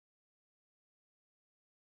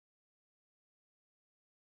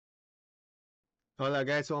Hello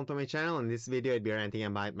guys, welcome to my channel. In this video, I'd be ranting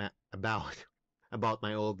about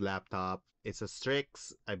my old laptop. It's a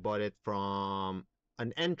Strix. I bought it from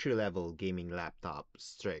an entry-level gaming laptop,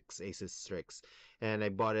 Asus Strix, and I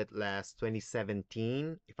bought it last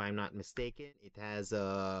 2017, if I'm not mistaken. It has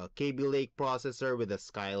a Kaby Lake processor with a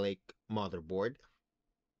Skylake motherboard,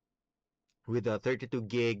 with a 32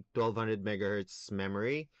 gig 1200 megahertz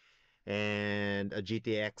memory, and a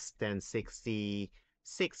GTX 1060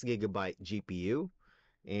 6 GB GPU.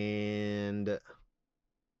 And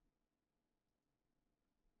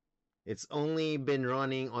it's only been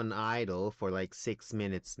running on idle for like 6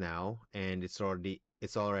 minutes now, and it's already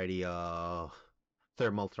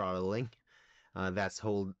thermal throttling. That's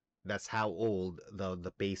how old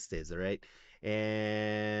the paste is, right?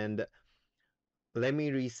 And let me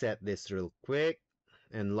reset this real quick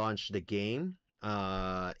and launch the game.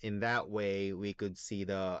 In that way, we could see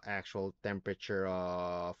the actual temperature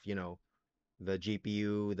of, the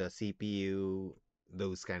GPU, the CPU,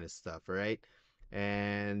 those kind of stuff, right?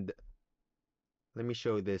 And let me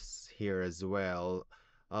show this here as well.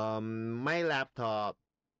 My laptop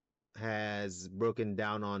has broken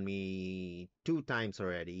down on me 2 times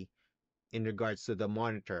already in regards to the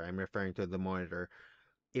monitor. I'm referring to the monitor.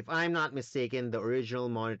 If I'm not mistaken, the original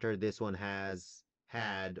monitor this one has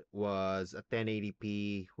had was a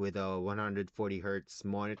 1080p with a 140 hertz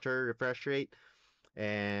monitor refresh rate.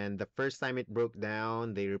 And the first time it broke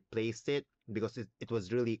down, they replaced it because it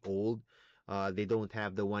was really old. They don't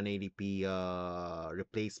have the 180p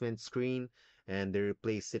replacement screen, and they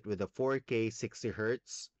replaced it with a 4K 60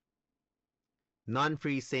 hertz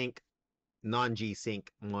non-FreeSync, non-G-Sync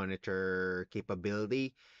monitor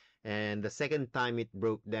capability. And the second time it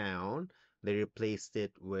broke down, they replaced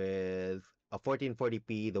it with a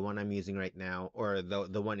 1440p, the one I'm using right now, or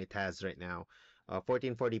the one it has right now.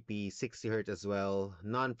 1440p, 60 hertz as well,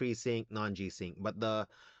 non-FreeSync, non-G-Sync. But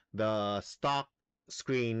the stock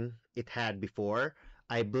screen it had before,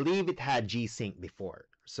 I believe it had G-Sync before.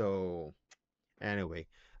 So anyway,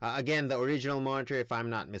 again, the original monitor, if I'm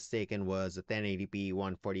not mistaken, was a 1080p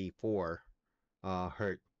 144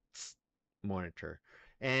 hertz monitor.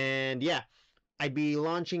 And yeah, I'd be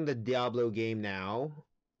launching the Diablo game now.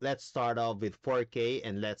 Let's start off with 4K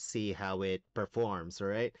and let's see how it performs,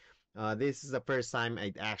 alright? This is the first time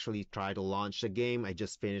I'd actually try to launch the game. I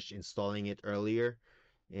just finished installing it earlier.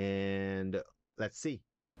 And let's see.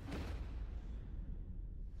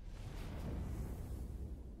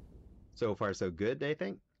 So far so good, I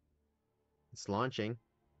think. It's launching.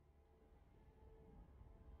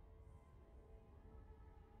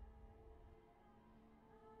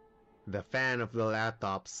 The fan of the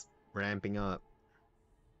laptop's ramping up.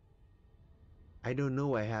 I don't know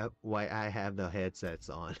why I have the headsets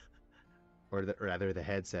on. Or rather the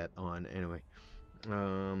headset on. Anyway.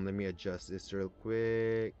 Let me adjust this real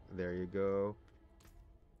quick. There you go.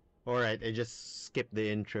 Alright, I just skipped the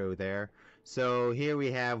intro there. So here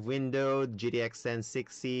we have Windows, GTX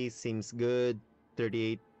 1060, seems good.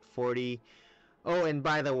 3840. Oh, and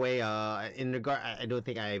by the way, in regard, I don't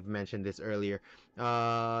think I've mentioned this earlier.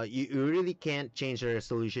 You really can't change the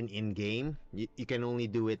resolution in game. You can only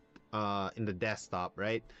do it in the desktop,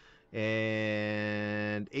 right?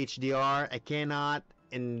 And HDR, I cannot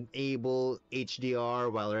enable HDR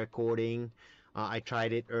while recording. I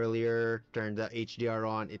tried it earlier, turned the HDR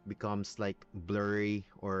on, it becomes like blurry,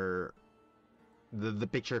 or the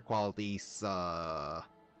picture qualities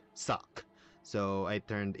suck. So I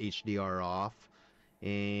turned HDR off,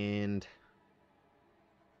 and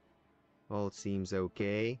all seems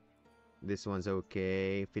okay. This one's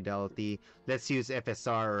okay. Fidelity. Let's use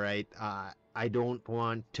FSR, right? I don't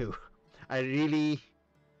want to. I really,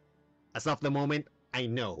 as of the moment, I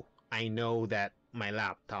know that my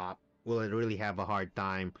laptop will really have a hard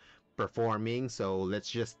time performing. So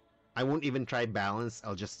I won't even try balance.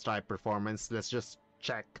 I'll just try performance. Let's just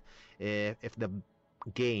check if the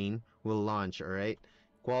game will launch. All right.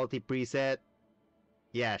 Quality preset.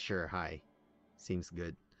 Yeah, sure. High. Seems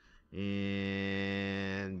good.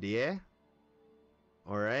 And yeah.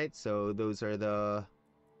 Alright, so those are the...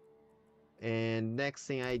 And next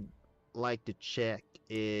thing I'd like to check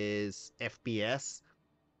is FPS.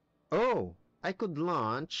 Oh, I could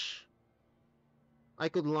launch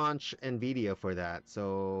NVIDIA for that,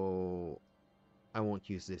 so I won't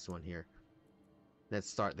use this one here. Let's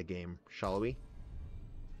start the game, shall we?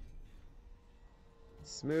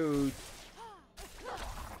 Smooth.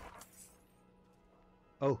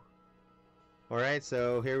 Oh. Alright,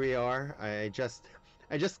 so here we are. I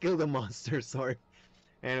just killed a monster, sorry.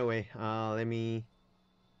 Anyway, let me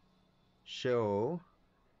show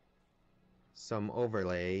some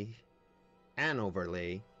overlay.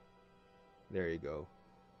 There you go.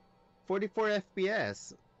 44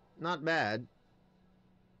 FPS. Not bad.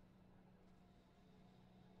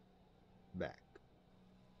 Back.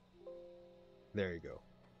 There you go.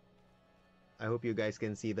 I hope you guys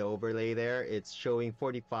can see the overlay there. It's showing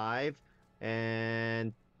 45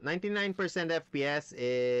 and 99% FPS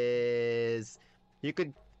is, you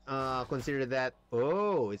could consider that,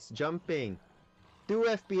 oh, it's jumping 2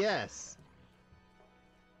 FPS,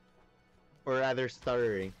 or rather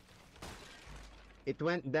stuttering. It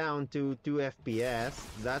went down to 2 FPS.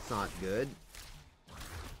 That's not good.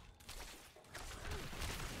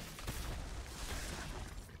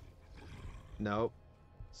 Nope.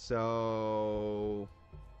 So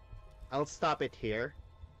I'll stop it here.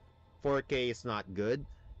 4K is not good.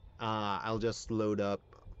 I'll just load up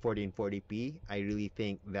 1440p. I really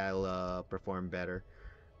think that'll perform better.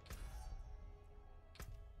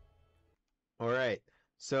 Alright,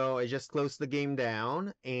 so I just closed the game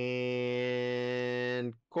down,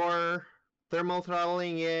 and core thermal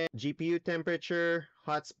throttling is GPU temperature,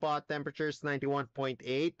 hotspot temperature is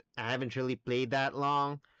 91.8. I haven't really played that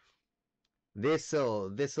long.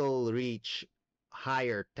 This'll reach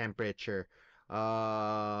higher temperature.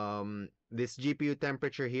 This GPU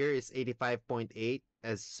temperature here is 85.8.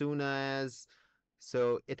 As soon as,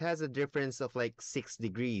 so it has a difference of like 6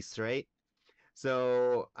 degrees, right?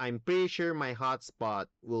 So I'm pretty sure my hotspot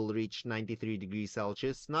will reach 93 degrees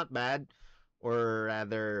Celsius. Not bad, or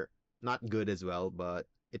rather not good as well, but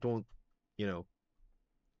it won't, you know,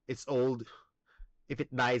 it's old. If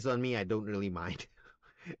it dies on me, I don't really mind.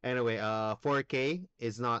 Anyway, 4K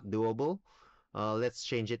is not doable. Let's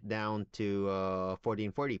change it down to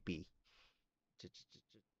 1440p.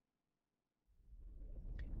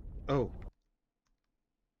 Oh,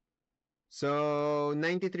 so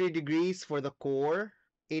 93 degrees for the core,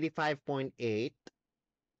 85.8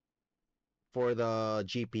 for the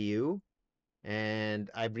GPU, and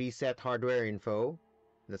I've reset hardware info.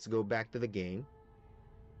 Let's go back to the game.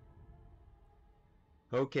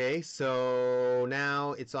 Okay, so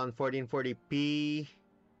now it's on 1440p.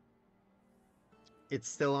 It's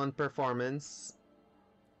still on performance.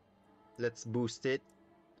 Let's boost it.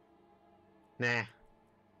 Nah,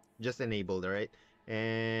 just enabled, alright?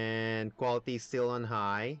 And quality still on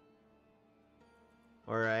high.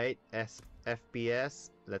 Alright,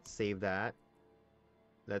 FPS. Let's save that.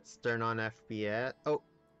 Let's turn on FPS. Oh,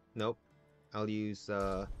 nope. I'll use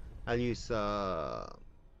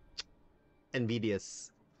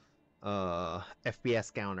Nvidia's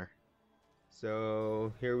FPS counter.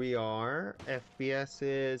 So here we are. FPS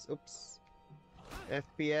is, oops.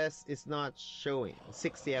 FPS is not showing.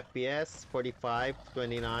 60 FPS, 45,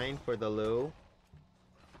 29 for the low.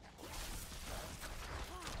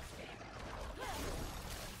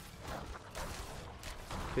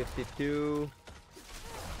 $52,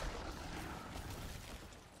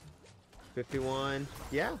 51.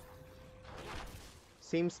 Yeah,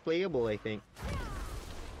 seems playable, I think.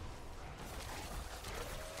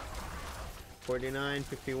 49,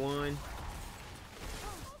 51.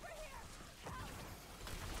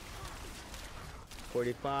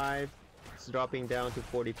 45. It's dropping down to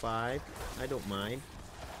 45. I don't mind.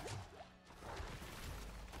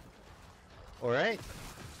 Alright.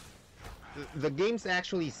 The game's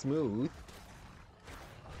actually smooth.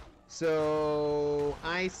 So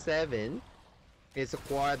i7 is a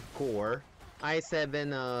quad core.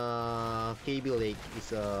 i7 Kaby Lake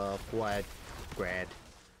is a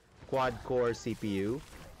quad core CPU,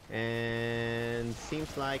 and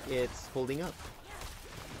seems like it's holding up.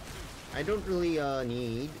 I don't really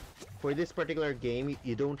need, for this particular game,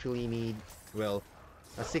 you don't really need, well,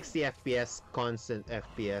 a 60 FPS constant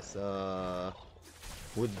FPS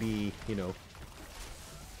would be, you know,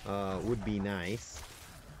 would be nice,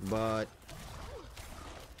 but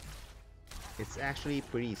it's actually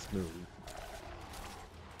pretty smooth.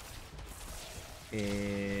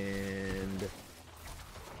 And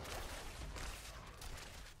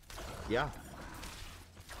yeah,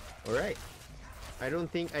 alright. I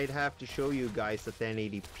don't think I'd have to show you guys the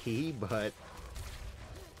 1080p, but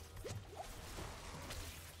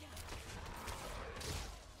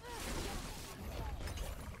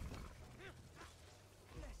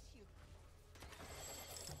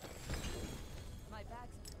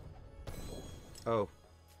oh,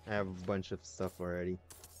 I have a bunch of stuff already.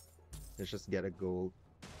 Let's just get a gold.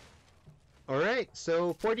 Alright,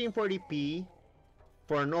 so 1440p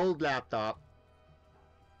for an old laptop.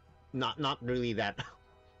 Not really that.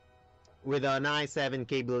 With an i7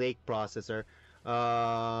 Kaby Lake processor,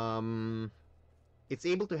 it's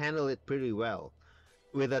able to handle it pretty well.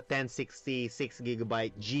 With a 1060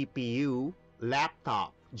 6GB GPU,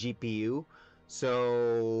 laptop GPU.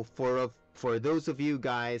 So for For those of you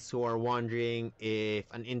guys who are wondering if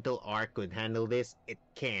an Intel Arc could handle this, it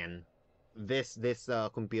can. This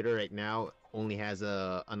computer right now only has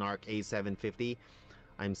an Arc A750.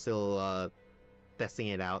 I'm still testing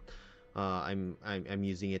it out. I'm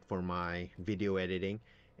using it for my video editing,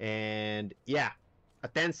 and yeah, a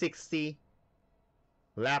 1060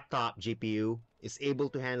 laptop GPU is able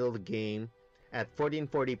to handle the game at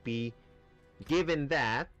 1440p, given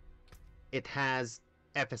that it has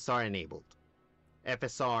FSR enabled.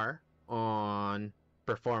 FSR on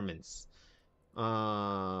performance.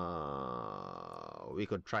 We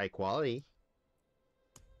could try quality.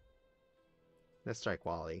 Let's try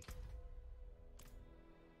quality.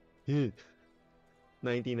 19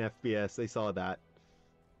 FPS, I saw that.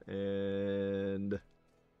 And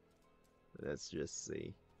let's just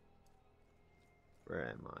see. Where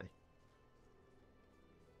am I?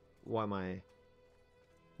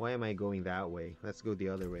 Why am I going that way? Let's go the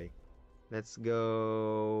other way. Let's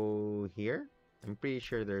go here. I'm pretty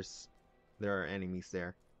sure there are enemies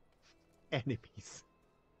there. Enemies.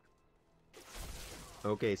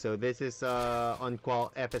 Okay, so this is on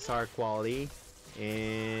FSR quality,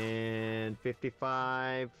 and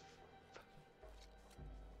 55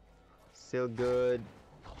 still good.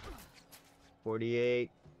 48.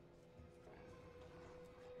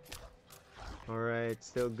 Alright,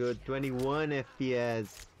 still good. 21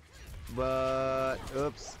 FPS. But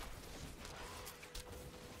oops.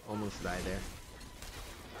 Almost died there.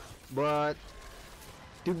 But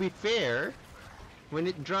to be fair, when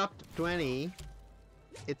it dropped to 20,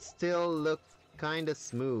 it still looked kinda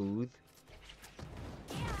smooth.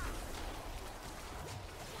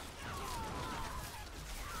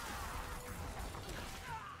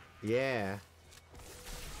 Yeah.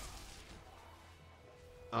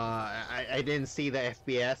 I didn't see the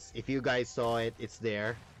FPS. If you guys saw it, it's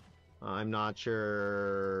there. I'm not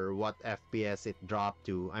sure what FPS it dropped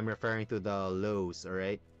to. I'm referring to the lows,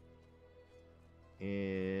 alright?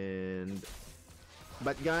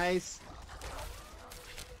 But guys,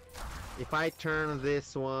 if I turn the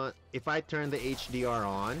HDR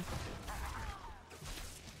on,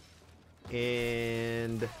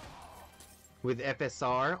 and with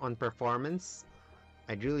FSR on performance,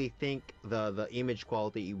 I really think the image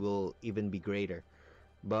quality will even be greater.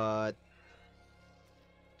 But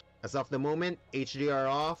as of the moment, HDR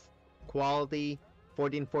off, quality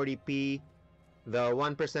 1440p, the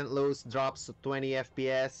 1% lows drops to 20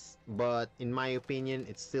 FPS, but in my opinion,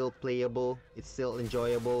 it's still playable, it's still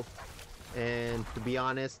enjoyable. And to be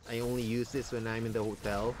honest, I only use this when I'm in the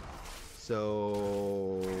hotel,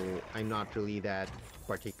 so I'm not really that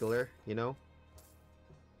particular, you know?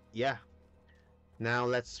 Yeah. Now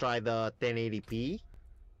let's try the 1080p.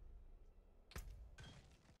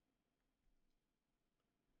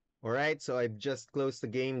 Alright, so I've just closed the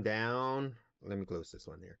game down. Let me close this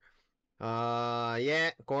one here.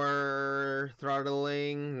 Yeah, core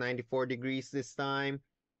throttling, 94 degrees this time.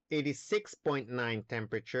 86.9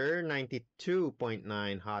 temperature,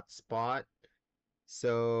 92.9 hotspot.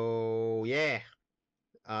 So, yeah.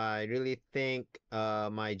 I really think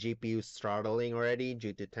my GPU's throttling already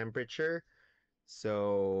due to temperature.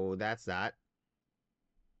 So, that's that.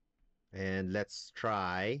 And let's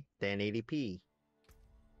try 1080p.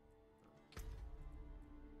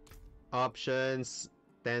 Options: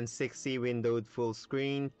 1060 windowed full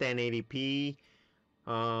screen, 1080p.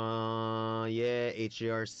 Yeah,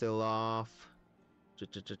 HDR still off.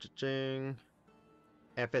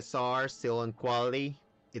 FSR still on quality.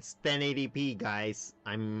 It's 1080p, guys.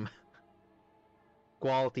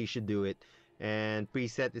 Quality should do it. And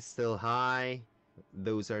preset is still high.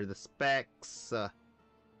 Those are the specs.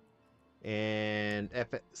 And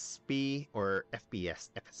FSP or FPS.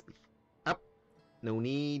 FSP. Up. No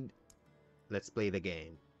need. Let's play the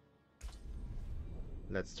game.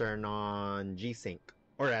 Let's turn on G-Sync,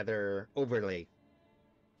 or rather, overlay.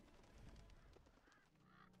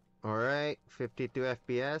 Alright, 52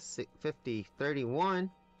 FPS, 50,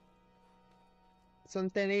 31. It's on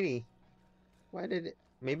 1080. Why did it...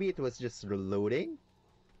 Maybe it was just reloading?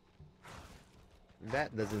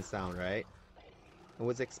 That doesn't sound right. I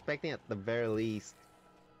was expecting at the very least...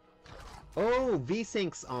 Oh,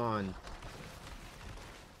 V-Sync's on!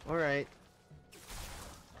 Alright.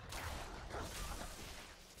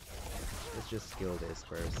 Let's just kill this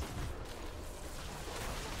first.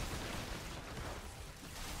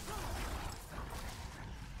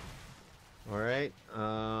 Alright,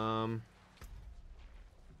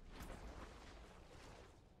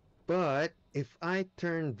 but if I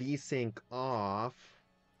turn VSync off,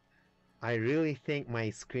 I really think my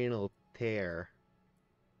screen will tear.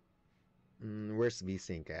 Where's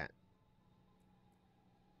VSync at?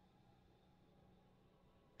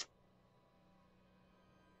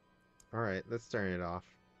 Alright, let's turn it off.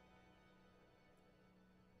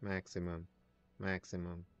 Maximum.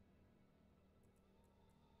 Maximum.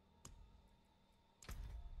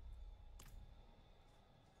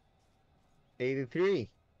 $83.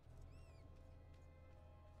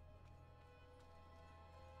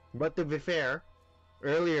 But to be fair,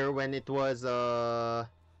 earlier when it was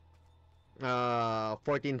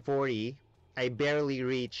 1440, I barely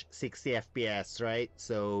reached 60 FPS, right?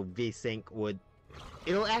 So VSync would,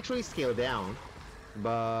 it'll actually scale down,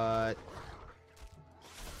 but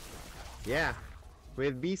yeah,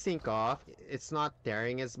 with VSync off, it's not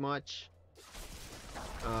tearing as much.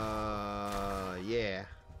 Yeah,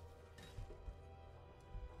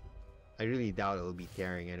 I really doubt it'll be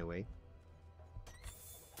tearing anyway.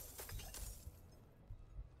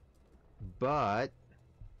 But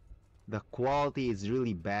the quality is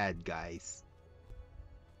really bad, guys.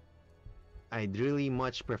 I'd really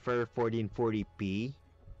much prefer 1440p.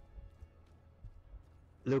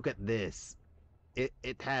 Look at this.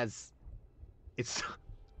 It has, it's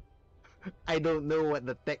I don't know what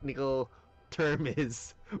the technical term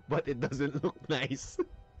is, but it doesn't look nice.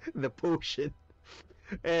 The potion.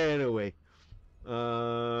 Anyway,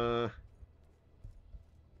 uh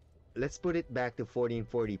let's put it back to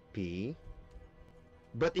 1440p.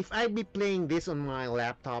 But if I'd be playing this on my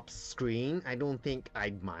laptop's screen, I don't think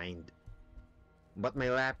I'd mind. But my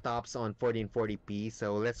laptop's on 1440p,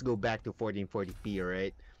 so let's go back to 1440p,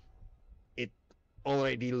 alright? It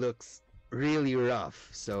already looks really rough,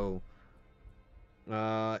 so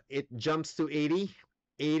it jumps to 80.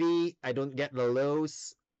 80, I don't get the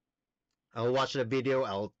lows. I'll watch the video.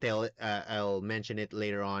 I'll tell it. I'll mention it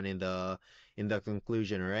later on in the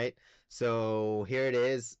conclusion. All right. So here it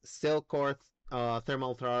is. Still core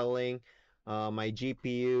thermal throttling. My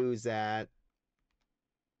GPU's at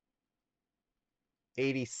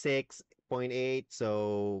 86.8.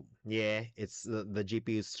 So yeah, it's the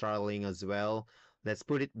GPU's throttling as well. Let's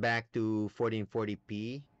put it back to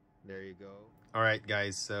 1440p. There you go. All right,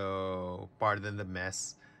 guys. So pardon the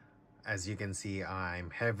mess. As you can see, I'm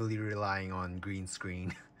heavily relying on green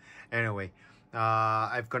screen. Anyway,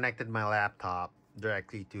 I've connected my laptop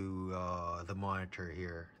directly to the monitor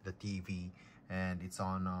here, the TV, and it's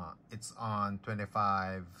on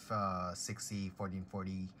 25 60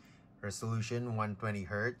 1440 resolution, 120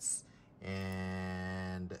 hertz,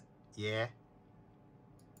 and yeah,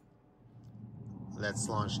 let's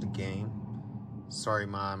launch the game. Sorry,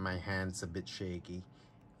 my hand's a bit shaky,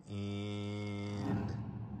 and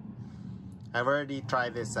I've already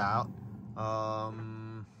tried this out.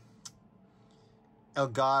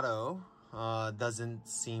 Elgato doesn't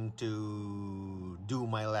seem to do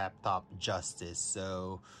my laptop justice,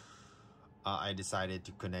 so I decided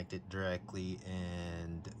to connect it directly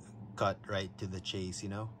and cut right to the chase, you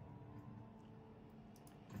know.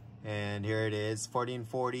 And here it is,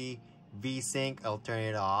 1440 VSync. I'll turn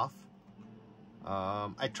it off.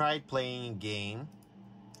 I tried playing a game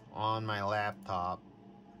on my laptop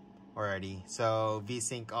already, so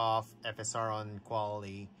VSync off, FSR on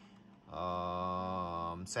quality,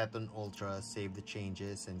 set on ultra, save the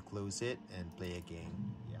changes and close it and play a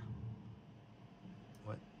game. Yeah.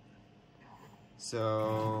 What?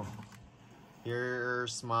 So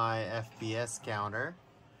here's my FPS counter.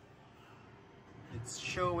 It's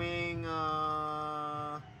showing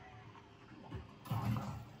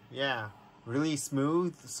yeah, really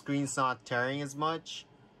smooth. The screen's not tearing as much.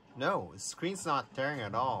 No, the screen's not tearing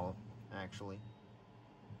at all, actually.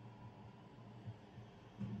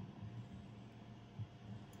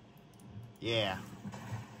 Yeah.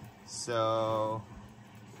 So...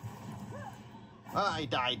 oh, I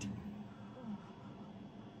died.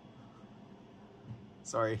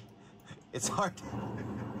 Sorry. It's hard.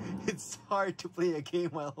 It's hard to play a game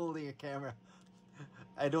while holding a camera.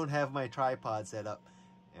 I don't have my tripod set up.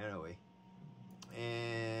 Anyway.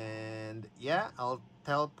 And yeah, I'll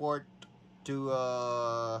teleport to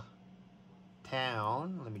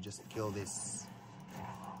town. Let me just kill this.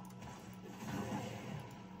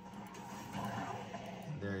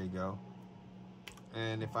 There you go.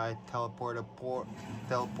 And if I teleport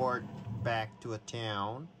back to a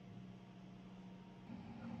town,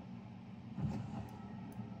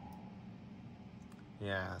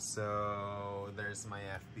 yeah, so there's my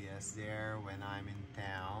FPS there when I'm in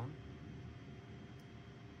town.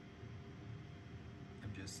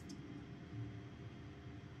 I'm just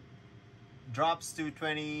drops to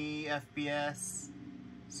 20 FPS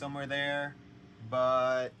somewhere there,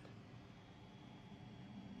 but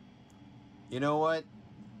you know what?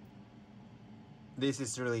 This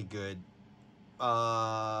is really good.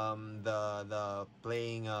 The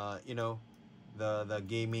playing you know, the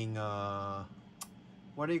gaming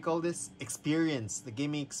what do you call this, experience. The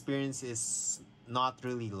gaming experience is not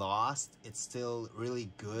really lost. It's still really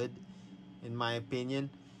good in my opinion.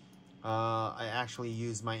 I actually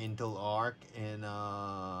use my Intel Arc in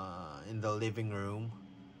the living room.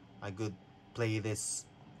 I could play this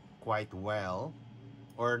quite well,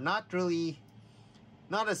 or not really,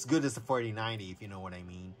 not as good as the 4090 if you know what I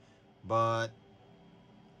mean. But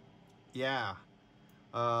yeah,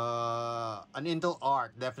 an Intel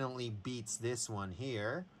Arc definitely beats this one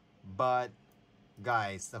here. But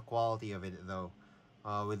guys, the quality of it though,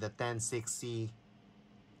 with the 1060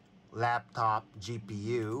 laptop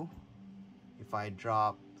GPU, if I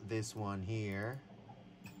drop this one here,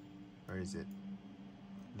 where is it?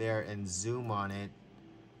 There, and zoom on it,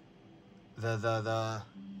 the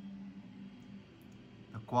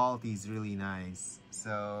quality is really nice.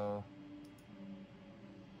 So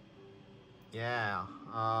yeah,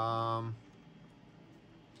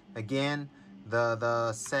 again,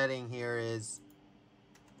 the setting here is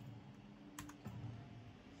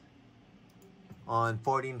on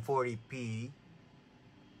 1440p,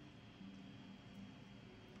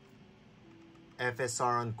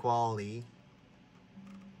 FSR on quality,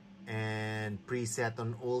 and preset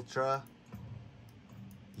on ultra.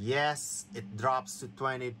 Yes, it drops to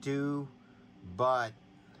 22, but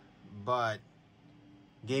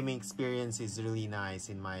gaming experience is really nice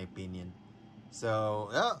in my opinion. So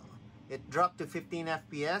it dropped to 15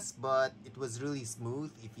 FPS, but it was really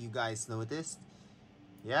smooth if you guys noticed.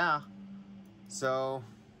 Yeah, so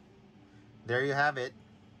there you have it.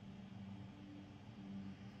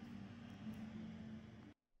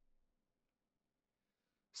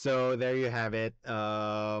 So there you have it.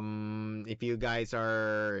 If you guys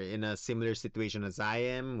are in a similar situation as I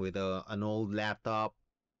am with an old laptop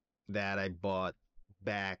that I bought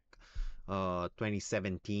back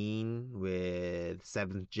 2017 with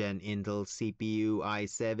 7th gen Intel CPU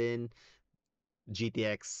i7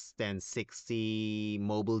 GTX 1060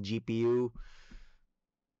 mobile GPU,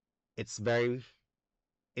 it's very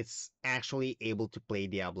it's actually able to play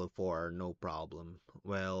Diablo 4 no problem.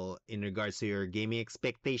 Well, in regards to your gaming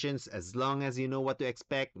expectations, as long as you know what to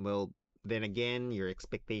expect, well, then again, your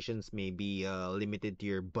expectations may be limited to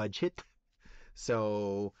your budget.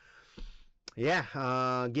 So, yeah,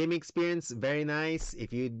 gaming experience, very nice.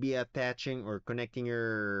 If you'd be attaching or connecting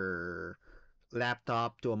your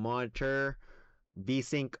laptop to a monitor,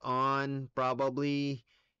 VSync on, probably.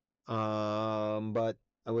 But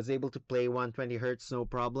I was able to play 120 hertz no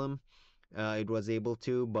problem. It was able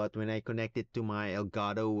to, but when I connected to my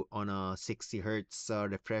Elgato on a 60 hertz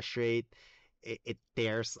refresh rate, it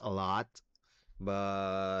tears a lot.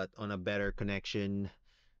 But on a better connection,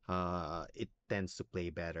 it tends to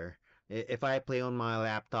play better. If I play on my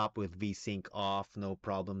laptop with VSync off, no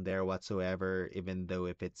problem there whatsoever, even though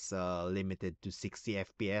if it's limited to 60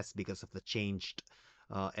 FPS because of the changed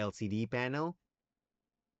LCD panel.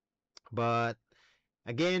 But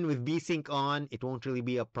again, with VSync on, it won't really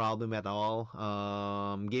be a problem at all.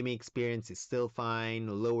 Gaming experience is still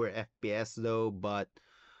fine, lower FPS though, but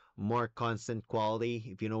more constant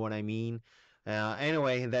quality, if you know what I mean.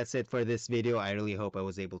 Anyway, that's it for this video. I really hope I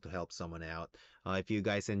was able to help someone out. If you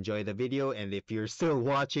guys enjoy the video, and if you're still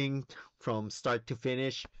watching from start to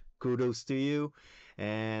finish, kudos to you.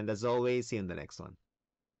 And as always, see you in the next one.